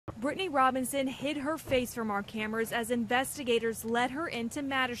Brittany Robinson hid her face from our cameras as investigators led her into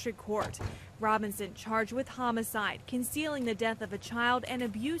magistrate court. Robinson charged with homicide, concealing the death of a child, and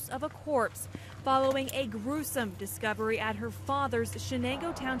abuse of a corpse, following a gruesome discovery at her father's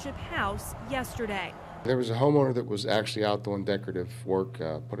Shenango Township house yesterday. There was a homeowner that was actually out doing decorative work,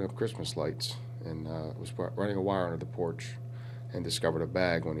 putting up Christmas lights, and was running a wire under the porch and discovered a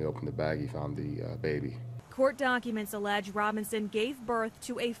bag. When he opened the bag, he found the baby. Court documents allege Robinson gave birth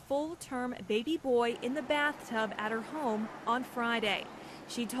to a full-term baby boy in the bathtub at her home on Friday.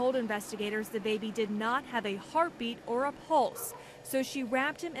 She told investigators the baby did not have a heartbeat or a pulse, so she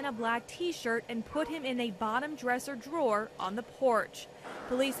wrapped him in a black t-shirt and put him in a bottom dresser drawer on the porch.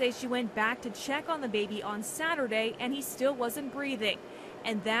 Police say she went back to check on the baby on Saturday and he still wasn't breathing.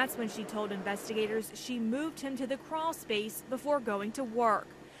 And that's when she told investigators she moved him to the crawl space before going to work.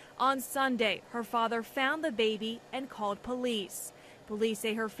 On Sunday, her father found the baby and called police. Police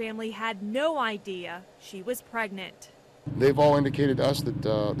say her family had no idea she was pregnant. They've all indicated to us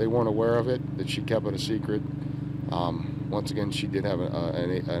that they weren't aware of it, that she kept it a secret. Once again, she did have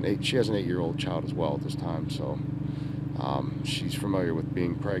she has an 8-year-old child as well at this time, so she's familiar with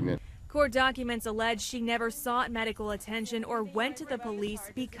being pregnant. Court documents allege she never sought medical attention or went to the police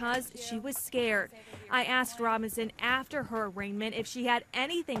because she was scared. I asked Robinson after her arraignment if she had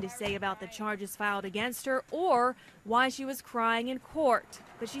anything to say about the charges filed against her or why she was crying in court,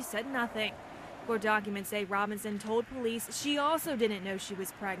 but she said nothing. Court documents say Robinson told police she also didn't know she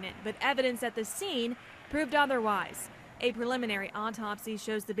was pregnant, but evidence at the scene proved otherwise. A preliminary autopsy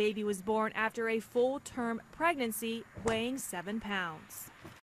shows the baby was born after a full-term pregnancy weighing 7 pounds.